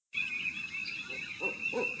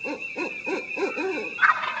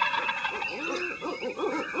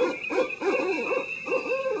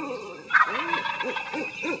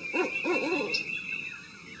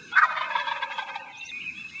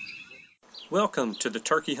Welcome to the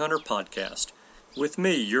Turkey Hunter Podcast with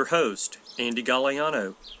me, your host, Andy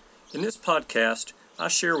Galliano. In this podcast, I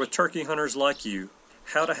share with turkey hunters like you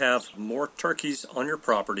how to have more turkeys on your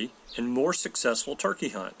property and more successful turkey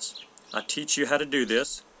hunts. I teach you how to do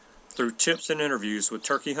this through tips and interviews with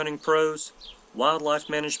turkey hunting pros, wildlife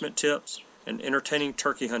management tips, and entertaining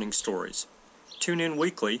turkey hunting stories. Tune in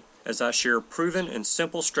weekly as I share proven and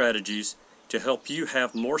simple strategies to help you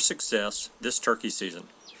have more success this turkey season.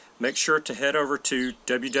 Make sure to head over to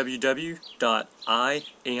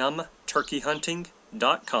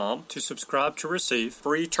www.iamturkeyhunting.com to subscribe to receive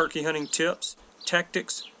free turkey hunting tips,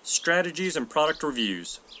 tactics, strategies, and product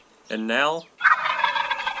reviews. And now,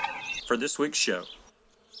 for this week's show.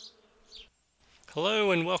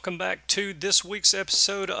 Hello, and welcome back to this week's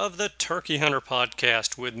episode of the Turkey Hunter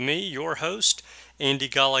Podcast with me, your host, Andy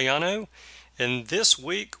Galliano. And this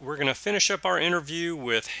week, we're going to finish up our interview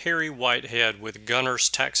with Harry Whitehead with Gunner's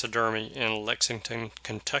Taxidermy in Lexington,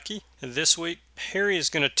 Kentucky. This week, Harry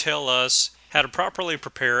is going to tell us how to properly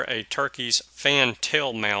prepare a turkey's fan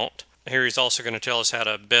tail mount. Harry's also going to tell us how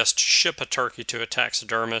to best ship a turkey to a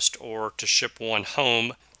taxidermist or to ship one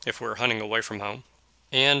home if we're hunting away from home.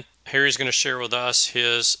 And Harry's going to share with us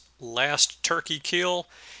his last turkey kill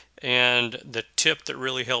and the tip that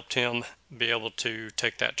really helped him be able to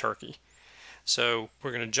take that turkey. So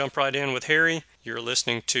we're going to jump right in with Harry. You're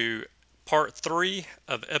listening to part 3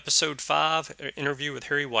 of episode 5, interview with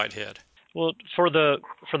Harry Whitehead. Well, for the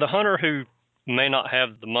hunter who may not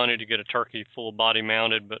have the money to get a turkey full body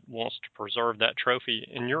mounted but wants to preserve that trophy,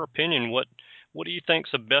 in your opinion, what do you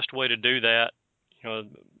think's the best way to do that? You know,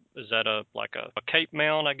 is that a cape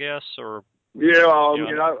mount, I guess, or? Yeah,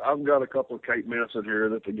 I've got a couple of cape mounts in here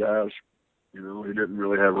that the guys, he didn't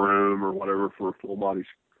really have room or whatever for a full body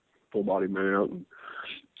mount. And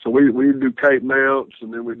so we do cape mounts,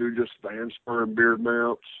 and then we do just fan spur and beard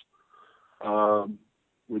mounts.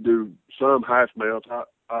 We do some half mounts.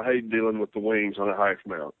 I hate dealing with the wings on a half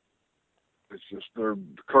mount. It's just they're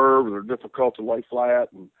curved, they're difficult to lay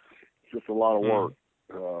flat, and it's just a lot of work.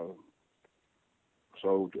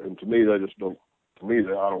 And to me, I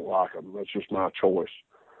don't like them. That's just my choice.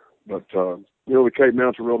 But, the cape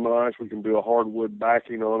mounts are real nice. We can do a hardwood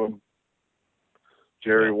backing on them,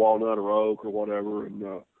 cherry, walnut, or oak, or whatever.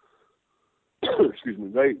 And, excuse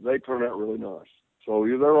me, they turn out really nice. So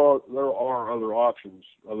there are other options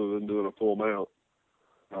other than doing a full mount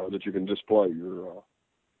that you can display your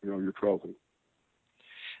trophy.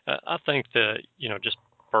 I think that, just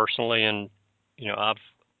personally, and, I've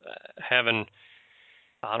having,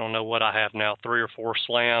 I don't know what I have now, 3 or 4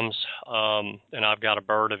 slams, and I've got a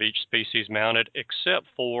bird of each species mounted, except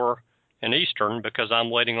for an eastern, because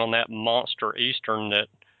I'm waiting on that monster eastern that,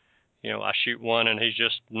 I shoot one and he's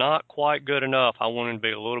just not quite good enough. I want him to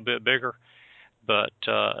be a little bit bigger. But,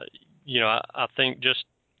 I think just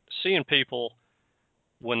seeing people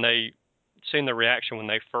seeing the reaction when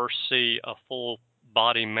they first see a full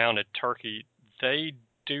body mounted turkey, they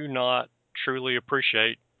do not truly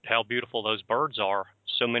appreciate how beautiful those birds are.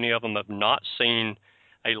 So many of them have not seen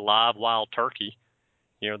a live wild turkey.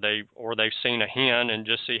 They've seen a hen and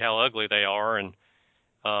just see how ugly they are, and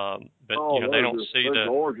they don't see they're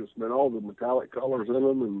gorgeous, man. All the metallic colors in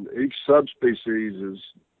them, and each subspecies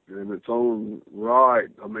is in its own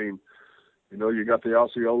right. I mean, you got the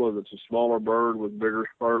Osceola that's a smaller bird with bigger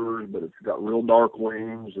spurs, but it's got real dark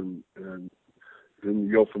wings, and then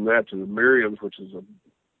you go from that to the Merriam's, which is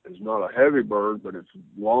not a heavy bird, but it's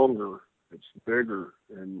longer, it's bigger,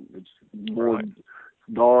 and it's more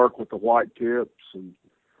dark with the white tips, and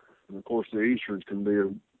of course the Easterns can be a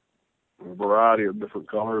variety of different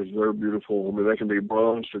colors. They're beautiful. I mean, they can be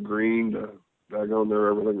bronze to green to daggone, they're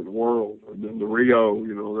everything in the world. And then the Rio,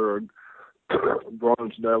 they're a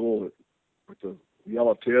bronze devil with the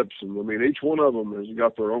yellow tips, and I mean, each one of them has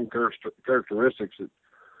got their own characteristics that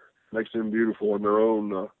makes them beautiful in their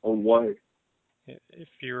own way. If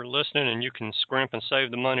you're listening and you can scrimp and save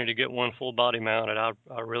the money to get one full body mounted, I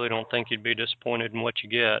really don't think you'd be disappointed in what you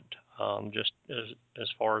get, just as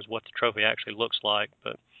far as what the trophy actually looks like.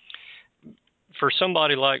 But for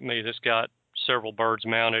somebody like me that's got several birds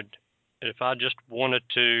mounted, if I just wanted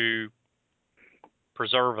to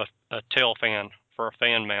preserve a tail fan for a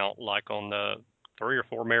fan mount, like on the 3 or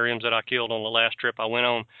 4 Merriams that I killed on the last trip I went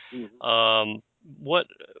on,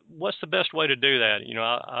 what's the best way to do that?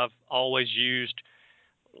 I've always used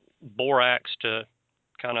borax to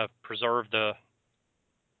kind of preserve the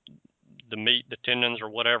meat, the tendons, or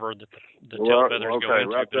whatever that the tail feathers go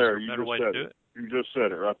into. Right there, is there a better way to do it? You just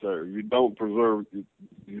said it right there. You don't preserve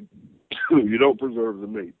you don't preserve the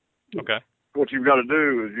meat. Okay. What you've got to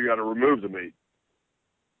do is you got to remove the meat.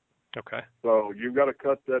 Okay. So you've got to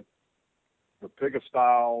cut that the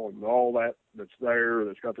pigostyle and all that that's there,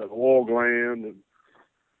 that's got that oil gland, and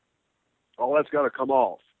all that's got to come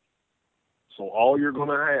off. So all you're going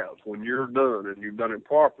to have when you're done, and you've done it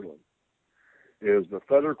properly, is the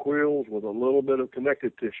feather quills with a little bit of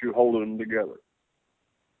connective tissue holding them together.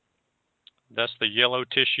 That's the yellow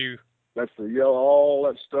tissue? That's the yellow, all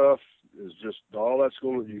that stuff is just, all that's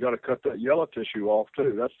going to, you got to cut that yellow tissue off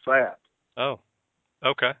too. That's fat. Oh,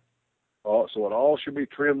 okay. So it all should be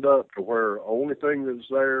trimmed up to where the only thing that's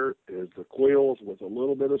there is the quills with a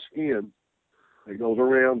little bit of skin that goes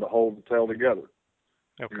around to hold the tail together.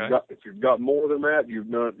 Okay. If you've got more than that,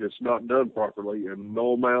 it's not done properly, and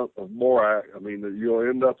no amount of borax. I mean, you'll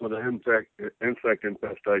end up with an insect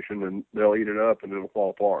infestation, and they'll eat it up, and it'll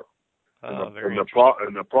fall apart. And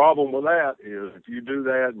the problem with that is if you do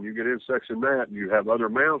that and you get insects in that, and you have other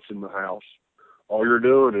mounts in the house, all you're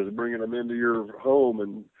doing is bringing them into your home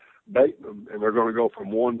and baiting them, and they're going to go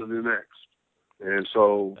from one to the next. And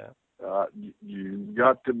so you've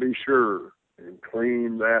got to be sure and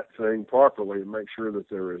clean that thing properly and make sure that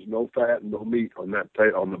there is no fat and no meat on that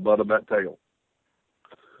on the butt of that tail.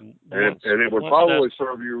 And it would probably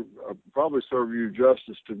serve you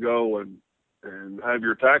justice to go and have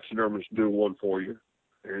your taxidermist do one for you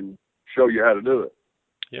and show you how to do it.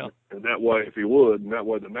 Yeah. And that way, if he would, and that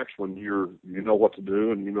way the next one you know what to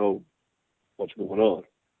do and you know what's going on.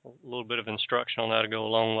 A little bit of instruction on that to go a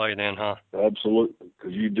long way then, huh? Absolutely,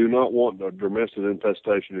 because you do not want a domestic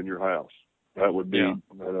infestation in your house. That would be, and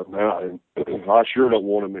I sure don't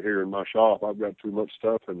want them here in my shop. I've got too much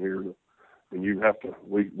stuff in here, and you have to,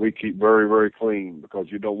 we keep very, very clean because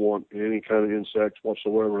you don't want any kind of insects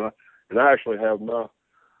whatsoever. And I actually have my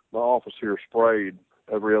office here sprayed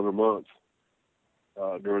every other month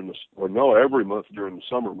every month during the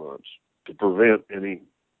summer months to prevent any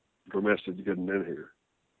domestics getting in here.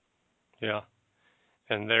 Yeah.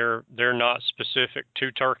 And they're not specific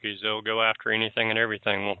to turkeys. They'll go after anything and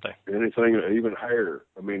everything, won't they? Anything, even hair.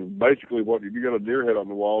 I mean, basically, if you got a deer head on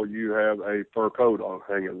the wall, you have a fur coat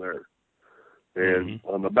hanging there. And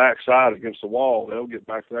on the back side against the wall, they'll get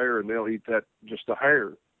back there and they'll eat that, just the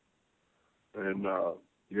hair. And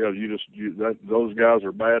those guys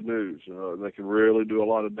are bad news. They can really do a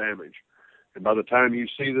lot of damage. And by the time you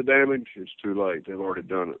see the damage, it's too late. They've already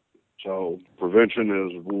done it. So prevention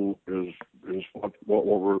is what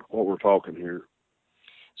we're talking here.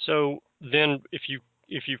 So then, if you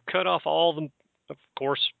cut off all the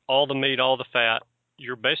meat, all the fat,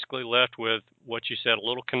 you're basically left with what you said, a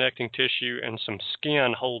little connecting tissue and some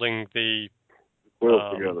skin holding the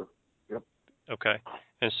quills together. Yep. Okay.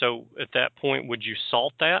 And so at that point, would you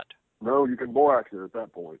salt that? No, you can borax it at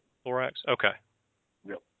that point. Borax? Okay.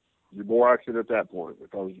 Yep. You borax it at that point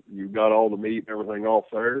because you've got all the meat and everything off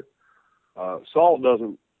there. Salt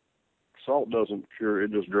doesn't cure,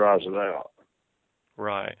 it just dries it out.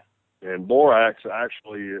 Right. And borax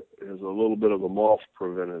actually is a little bit of a moth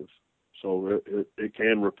preventive. So it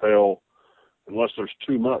can repel unless there's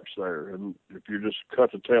too much there. And if you just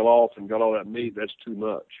cut the tail off and got all that meat, that's too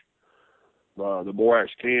much. The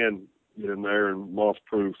borax can get in there and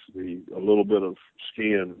moth-proof a little bit of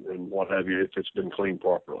skin and what have you if it's been cleaned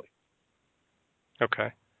properly.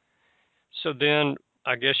 Okay. So then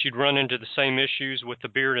I guess you'd run into the same issues with the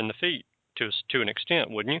beard and the feet to an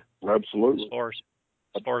extent, wouldn't you? Absolutely.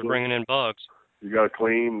 As far as bringing in bugs. You got to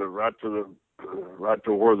clean right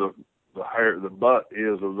to where the hair, the butt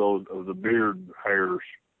is of the beard hairs,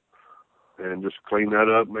 and just clean that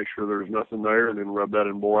up, make sure there's nothing there, and then rub that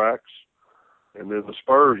in borax. And then the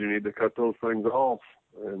spurs, you need to cut those things off,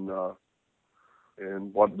 and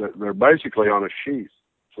what they're basically on a sheath,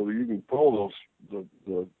 so that you can pull the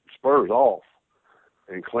spurs off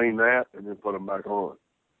and clean that, and then put them back on.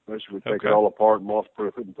 Basically, take it all apart,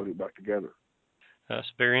 moth-proof it, and put it back together.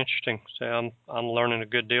 That's very interesting. So I'm learning a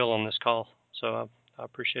good deal on this call, so I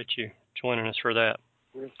appreciate you joining us for that.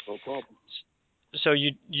 Yeah, no problem. So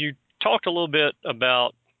you talked a little bit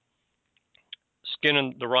about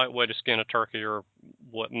skinning, the right way to skin a turkey, or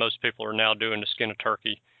what most people are now doing to skin a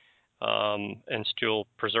turkey and still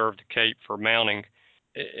preserve the cape for mounting.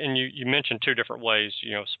 And you mentioned two different ways,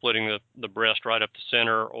 splitting the breast right up the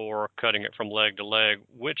center or cutting it from leg to leg.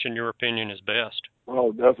 Which, in your opinion, is best?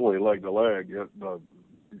 Well, definitely leg to leg.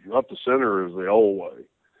 Up the center is the old way.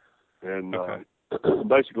 And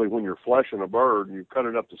basically when you're fleshing a bird and you cut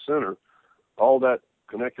it up the center, all that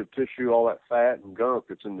connective tissue, all that fat and gunk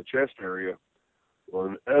that's in the chest area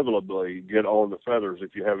will inevitably get on the feathers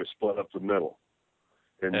if you have it split up the middle.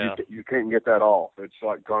 And you can't get that off. It's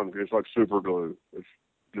like concrete. It's like super glue. It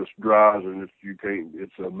just dries and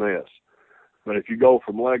it's a mess. But if you go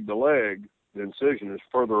from leg to leg, the incision is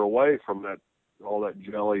further away from that all that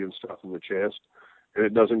jelly and stuff in the chest, and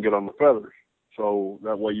it doesn't get on the feathers. So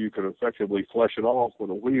that way you can effectively flesh it off with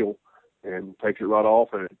a wheel and take it right off,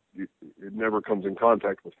 and it never comes in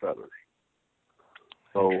contact with feathers.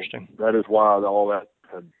 So that is why all that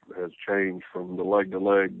has changed from the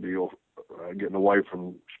leg-to-leg deal, getting away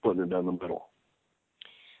from splitting it down the middle.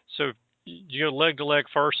 So you go leg-to-leg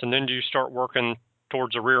first, and then do you start working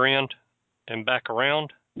towards the rear end and back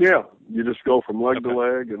around? Yeah, you just go from leg to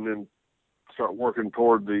leg and then start working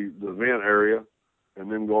toward the vent area,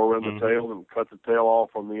 and then go around the tail and cut the tail off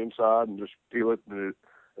on the inside and just peel it. And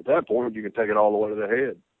at that point, you can take it all the way to the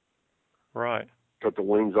head. Right. Cut the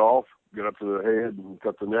wings off, get up to the head, and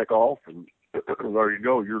cut the neck off, and there you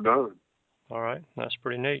go. You're done. All right. That's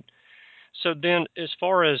pretty neat. So then, as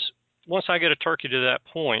far as once I get a turkey to that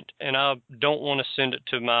point, and I don't want to send it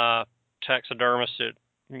to my taxidermist,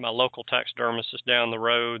 my local taxidermist is down the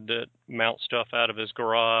road that mounts stuff out of his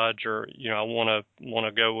garage, or I want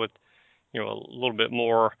to go with a little bit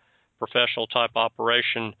more professional type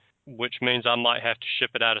operation, which means I might have to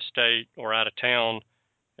ship it out of state or out of town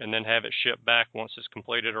and then have it shipped back once it's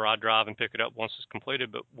completed, or I drive and pick it up once it's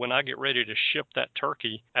completed. But when I get ready to ship that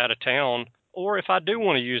turkey out of town, or if I do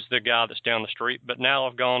want to use the guy that's down the street, but now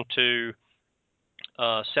I've gone to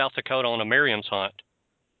South Dakota on a Merriam's hunt,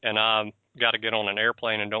 and I've got to get on an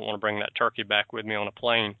airplane and don't want to bring that turkey back with me on a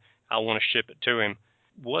plane, I want to ship it to him.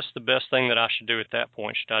 What's the best thing that I should do at that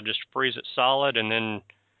point? Should I just freeze it solid and then,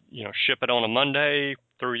 ship it on a Monday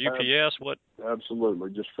through UPS? What? Absolutely.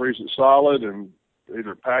 Just freeze it solid and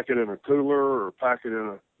either pack it in a cooler or pack it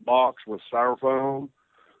in a box with styrofoam,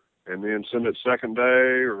 and then send it second day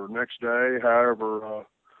or next day, however,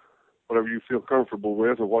 whatever you feel comfortable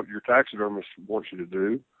with or what your taxidermist wants you to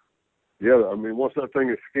do. Yeah, I mean, once that thing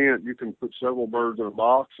is skinned, you can put several birds in a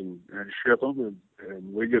box and ship them,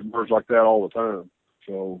 and we get birds like that all the time.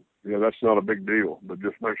 So, that's not a big deal, but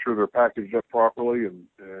just make sure they're packaged up properly,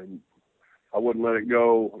 and I wouldn't let it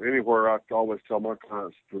go anywhere. I always tell my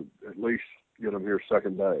clients to at least get them here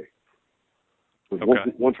second day.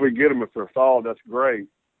 Once we get them, if they're thawed, that's great,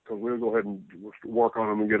 because we'll go ahead and work on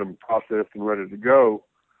them and get them processed and ready to go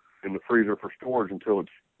in the freezer for storage until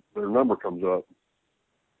their number comes up.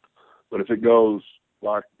 But if it goes,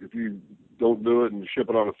 like if you don't do it and ship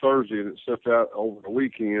it on a Thursday and it sits out over the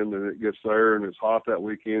weekend and it gets there and it's hot that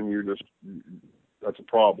weekend, that's a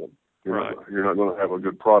problem. You're not going to have a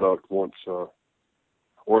good product once, or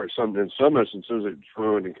in some instances it's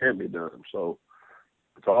ruined and can't be done. So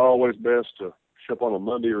it's always best to ship on a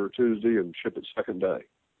Monday or a Tuesday and ship it second day.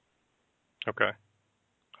 Okay.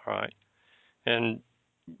 All right. And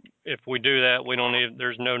if we do that,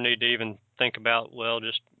 there's no need to even think about,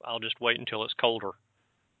 I'll just wait until it's colder.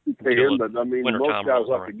 You can, but I mean, most guys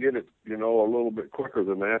like to get it, a little bit quicker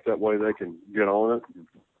than that. That way they can get on it.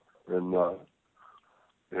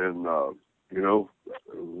 And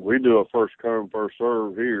we do a first come, first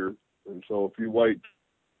serve here. And so if you wait,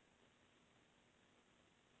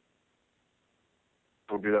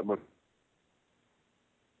 don't be that much.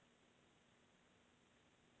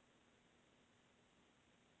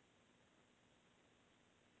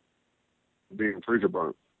 Being freezer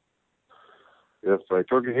burnt. If a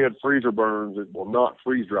turkey head freezer burns, it will not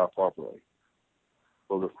freeze dry properly.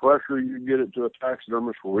 So the fresher you get it to a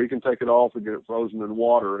taxidermist where we can take it off and get it frozen in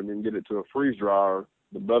water and then get it to a freeze dryer,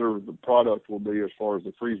 the better the product will be as far as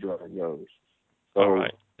the freeze drying goes. So all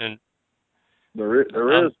right. And there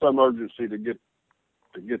is some urgency to get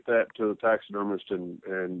that to the taxidermist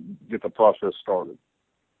and get the process started.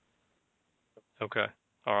 Okay.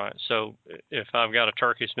 All right. So if I've got a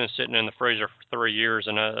turkey that's been sitting in the freezer for 3 years,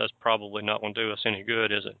 and that's probably not going to do us any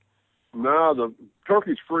good, is it? No, the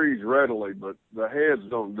turkeys freeze readily, but the heads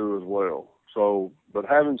don't do as well. So, but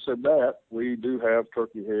having said that, we do have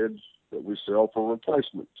turkey heads that we sell for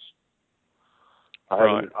replacements.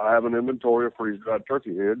 I have an inventory of freeze-dried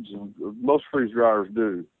turkey heads, and most freeze dryers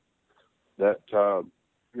do. That,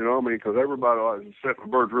 because everybody likes to set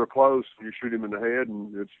the birds real close, and you shoot him in the head,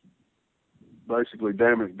 and it's basically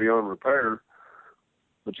damaged beyond repair.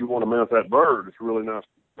 But you want to mount that bird. It's a really nice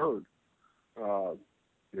bird.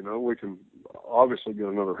 We can obviously get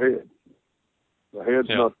another head. The head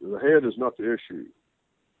is not the issue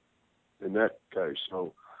in that case.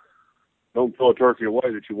 So don't throw a turkey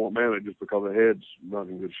away that you won't mounted just because the head's not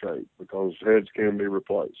in good shape, because heads can be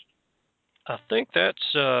replaced. I think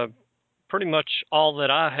that's pretty much all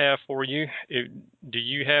that I have for you. Do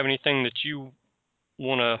you have anything that you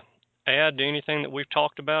want to add to anything that we've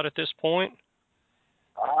talked about at this point?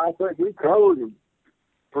 I think we covered a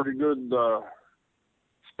pretty good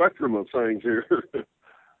spectrum of things here.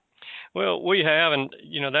 Well, we have, and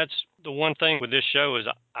that's the one thing with this show is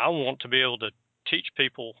I want to be able to teach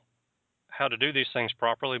people how to do these things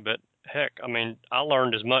properly. But heck, I mean, I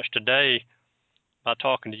learned as much today by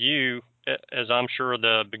talking to you as I'm sure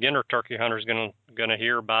the beginner turkey hunter is going to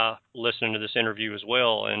hear by listening to this interview as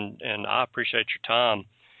well. And I appreciate your time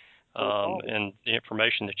and the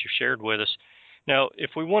information that you shared with us. Now,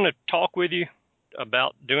 if we want to talk with you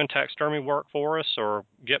about doing taxidermy work for us or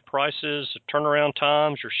get prices, turnaround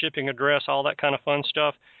times, your shipping address, all that kind of fun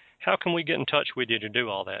stuff, how can we get in touch with you to do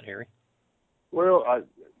all that, Harry? Well, I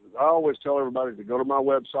always tell everybody to go to my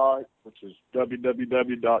website, which is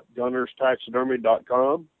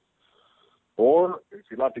www.gunnerstaxidermy.com. Or if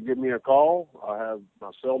you'd like to give me a call, I have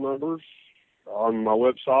my cell numbers on my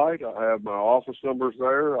website. I have my office numbers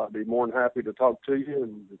there. I'd be more than happy to talk to you.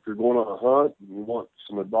 And if you're going on a hunt and you want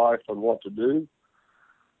some advice on what to do,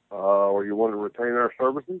 or you want to retain our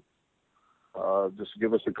services, just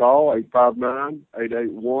give us a call,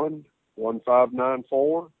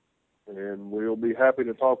 859-881-1594, and we'll be happy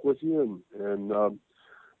to talk with you and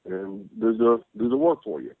do the work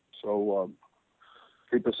for you. So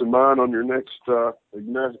keep us in mind on your next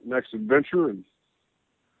adventure, and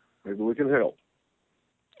maybe we can help.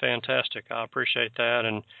 Fantastic. I appreciate that.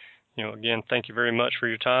 And, again, thank you very much for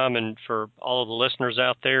your time. And for all of the listeners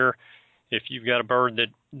out there, if you've got a bird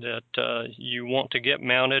that you want to get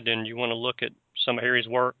mounted and you want to look at some of Harry's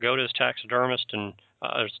work, go to his taxidermist and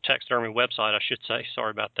there's a taxidermy website, I should say.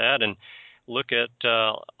 Sorry about that. And look at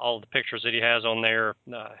all the pictures that he has on there.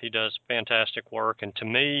 He does fantastic work. And to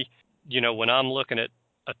me, when I'm looking at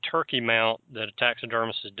a turkey mount that a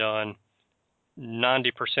taxidermist has done,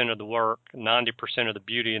 90% of the work, 90% of the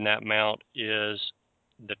beauty in that mount is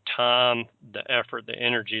the time, the effort, the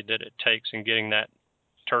energy that it takes in getting that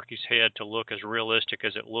turkey's head to look as realistic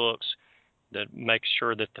as it looks, that makes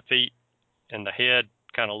sure that the feet and the head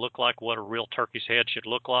kind of look like what a real turkey's head should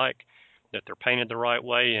look like, that they're painted the right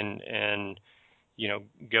way, and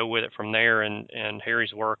go with it from there. And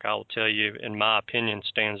Harry's work, I will tell you, in my opinion,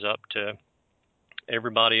 stands up to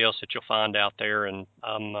everybody else that you'll find out there. And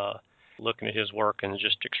I'm looking at his work and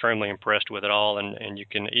just extremely impressed with it all. And you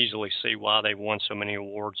can easily see why they've won so many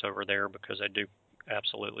awards over there, because they do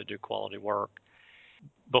absolutely do quality work.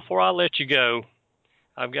 Before I let you go,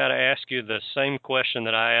 I've got to ask you the same question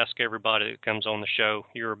that I ask everybody that comes on the show.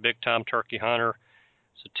 You're a big-time turkey hunter,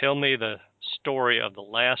 so tell me the story of the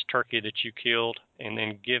last turkey that you killed, and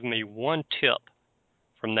then give me one tip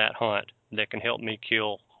from that hunt that can help me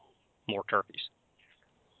kill more turkeys.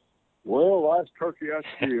 Well, the last turkey I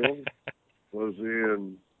killed was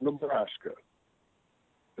in Nebraska.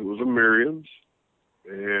 It was a Merriam's,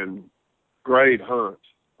 and great hunt.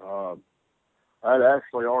 I'd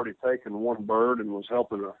actually already taken one bird and was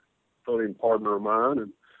helping a hunting partner of mine,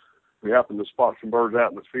 and we happened to spot some birds out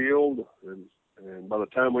in the field, and by the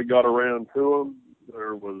time we got around to them,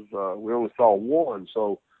 there was we only saw one.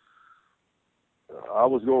 So I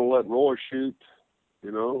was going to let Roy shoot. I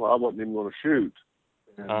wasn't even going to shoot.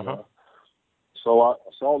 And so I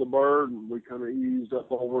saw the bird, and we kind of eased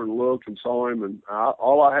up over and looked and saw him, and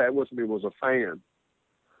all I had with me was a fan.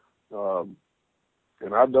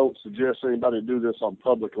 And I don't suggest anybody do this on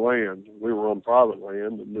public land. We were on private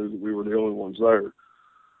land and knew that we were the only ones there.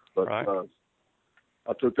 But right.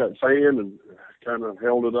 I took that fan and kind of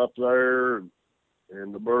held it up there, and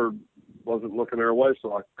the bird wasn't looking our way,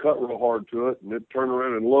 so I cut real hard to it, and it turned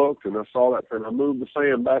around and looked, and I saw that fan. I moved the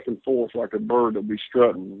fan back and forth like a bird that would be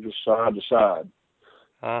strutting just side to side.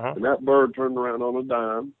 And that bird turned around on a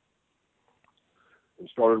dime and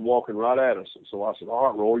started walking right at us. And so I said, all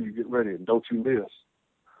right, Roy, you get ready, and don't you miss.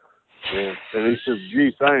 And he says,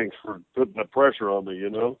 gee, thanks for putting the pressure on me,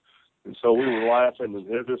 And so we were laughing, and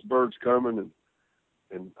this bird's coming,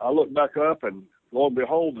 and I looked back up, and lo and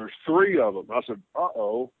behold, there's three of them. I said,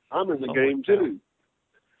 uh-oh, I'm in the game too.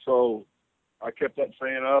 So I kept that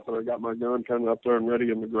fan up, and I got my gun kind of up there and ready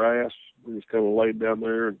in the grass. We just kind of laid down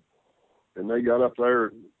there, and they got up there,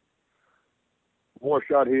 and one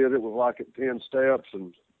shot hit. It was like at 10 steps,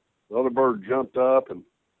 and the other bird jumped up, and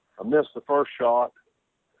I missed the first shot.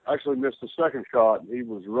 Actually missed the second shot, and he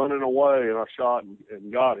was running away, and I shot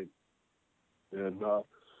and got him. And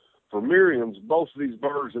for Merriam's, both of these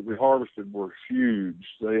birds that we harvested were huge.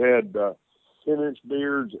 They had 10-inch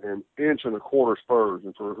beards and 1.25-inch spurs.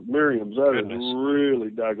 And for Merriam's, that is really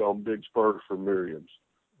daggone big spurs for Merriam's.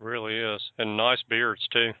 Really is. And nice beards,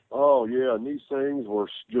 too. Oh, yeah, and these things were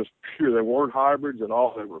just pure. They weren't hybrids at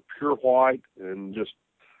all. They were pure white, and just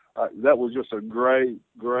that was just a great,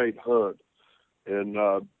 great hunt. And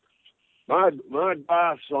my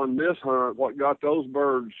advice on this hunt, what got those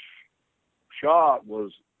birds shot,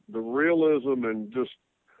 was the realism, and just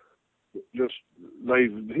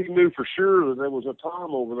he knew for sure that there was a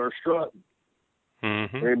tom over there strutting.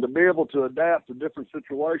 Mm-hmm. And to be able to adapt to different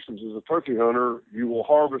situations as a turkey hunter, you will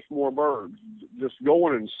harvest more birds. Just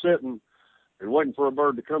going and sitting and waiting for a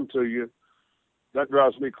bird to come to you, that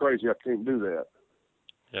drives me crazy. I can't do that.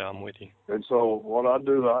 Yeah, I'm with you. And so what I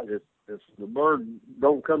do, if the bird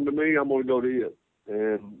don't come to me, I'm going to go to it.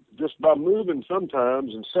 And just by moving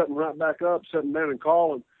sometimes and setting right back up, sitting down and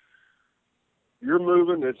calling, you're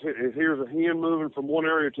moving. Here's a hen moving from one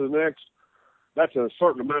area to the next. That's a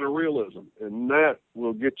certain amount of realism, and that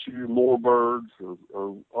will get you more birds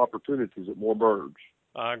or opportunities at more birds.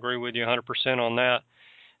 I agree with you 100% on that.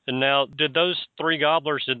 And now, did those 3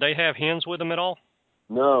 gobblers, did they have hens with them at all?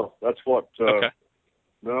 No, that's what. Okay.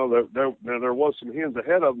 No, there was some hens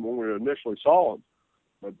ahead of them when we initially saw them,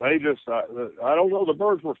 but they just, I don't know. The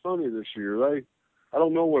birds were funny this year. I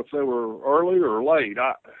don't know if they were early or late.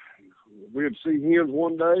 We'd see hens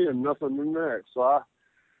one day and nothing the next. So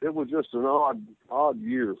it was just an odd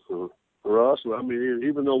year for us. I mean,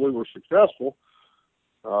 even though we were successful,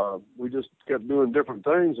 we just kept doing different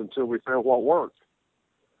things until we found what worked.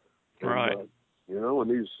 Right. And,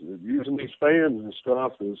 and using these fans and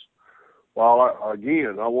stuff is, while I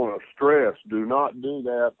want to stress, do not do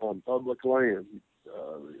that on public land.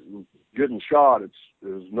 Getting shot is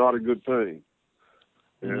not a good thing.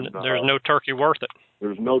 And there's no turkey worth it.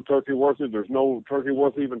 There's no turkey worth it. There's no turkey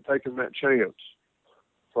worth even taking that chance.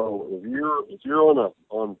 So if you're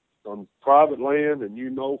on private land and you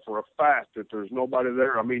know for a fact that there's nobody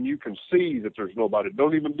there, I mean, you can see that there's nobody.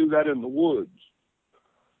 Don't even do that in the woods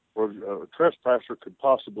where a trespasser could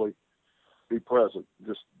possibly be present.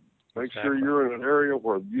 Just make sure you're in an area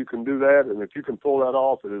where you can do that, and if you can pull that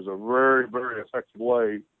off, it is a very, very effective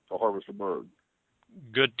way to harvest a bird.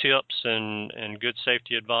 Good tips and good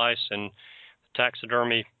safety advice and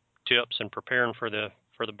taxidermy tips and preparing for the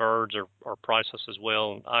birds are priceless as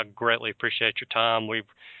well. I greatly appreciate your time. We've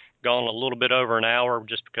gone a little bit over an hour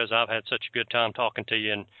just because I've had such a good time talking to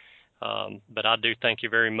you, and but I do thank you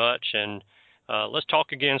very much, and let's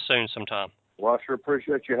talk again soon sometime. Well, I sure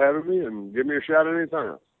appreciate you having me, and give me a shout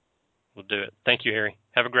anytime. We'll do it. Thank you, Harry.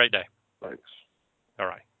 Have a great day. Thanks. All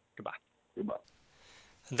right. Goodbye. Goodbye.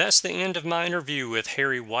 That's the end of my interview with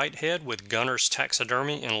Harry Whitehead with Gunner's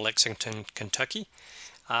Taxidermy in Lexington, Kentucky.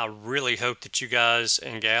 I really hope that you guys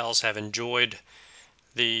and gals have enjoyed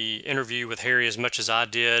the interview with Harry as much as I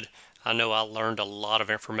did. I know I learned a lot of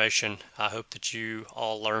information. I hope that you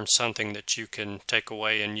all learned something that you can take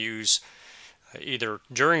away and use either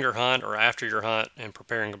during your hunt or after your hunt in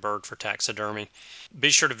preparing a bird for taxidermy. Be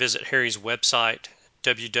sure to visit Harry's website,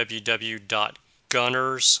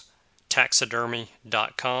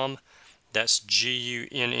 www.gunnerstaxidermy.com. That's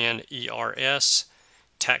Gunners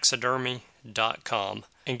taxidermy.com.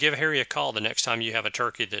 And give Harry a call the next time you have a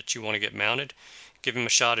turkey that you want to get mounted. Give him a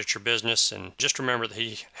shot at your business, and just remember that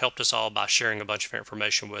he helped us all by sharing a bunch of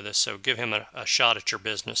information with us, so give him a shot at your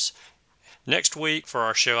business. Next week for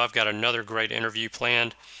our show, I've got another great interview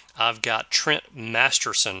planned. I've got Trent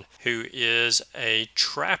Masterson, who is a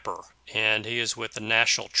trapper, and he is with the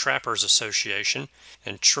National Trappers Association.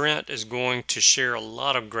 And Trent is going to share a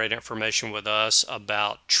lot of great information with us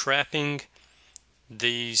about trapping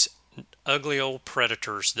these ugly old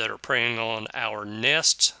predators that are preying on our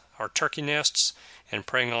nests, our turkey nests, and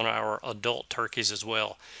preying on our adult turkeys as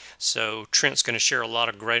well. So Trent's going to share a lot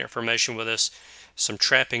of great information with us, some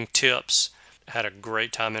trapping tips. Had a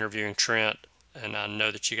great time interviewing Trent, and I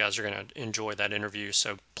know that you guys are going to enjoy that interview.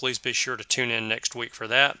 So please be sure to tune in next week for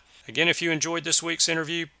that. Again, if you enjoyed this week's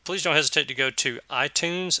interview, please don't hesitate to go to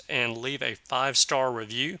iTunes and leave a 5-star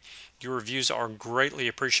review. Your reviews are greatly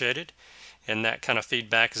appreciated, and that kind of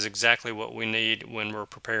feedback is exactly what we need when we're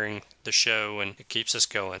preparing the show, and it keeps us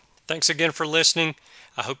going. Thanks again for listening.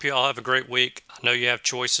 I hope you all have a great week. I know you have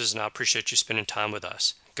choices, and I appreciate you spending time with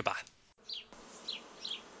us. Goodbye.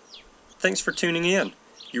 Thanks for tuning in.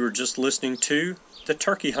 You were just listening to the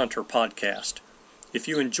Turkey Hunter Podcast. If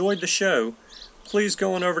you enjoyed the show, please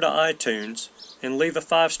go on over to iTunes and leave a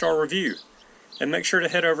 5-star review. And make sure to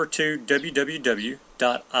head over to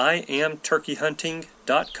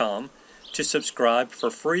www.iamturkeyhunting.com to subscribe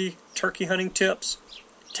for free turkey hunting tips,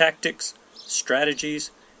 tactics,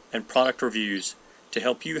 strategies, and product reviews to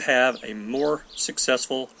help you have a more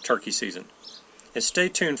successful turkey season. And stay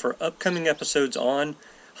tuned for upcoming episodes on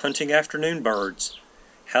hunting afternoon birds,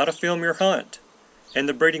 how to film your hunt, and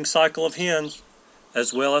the breeding cycle of hens,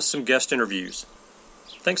 as well as some guest interviews.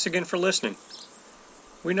 Thanks again for listening.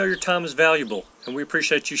 We know your time is valuable, and we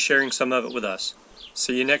appreciate you sharing some of it with us.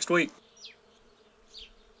 See you next week.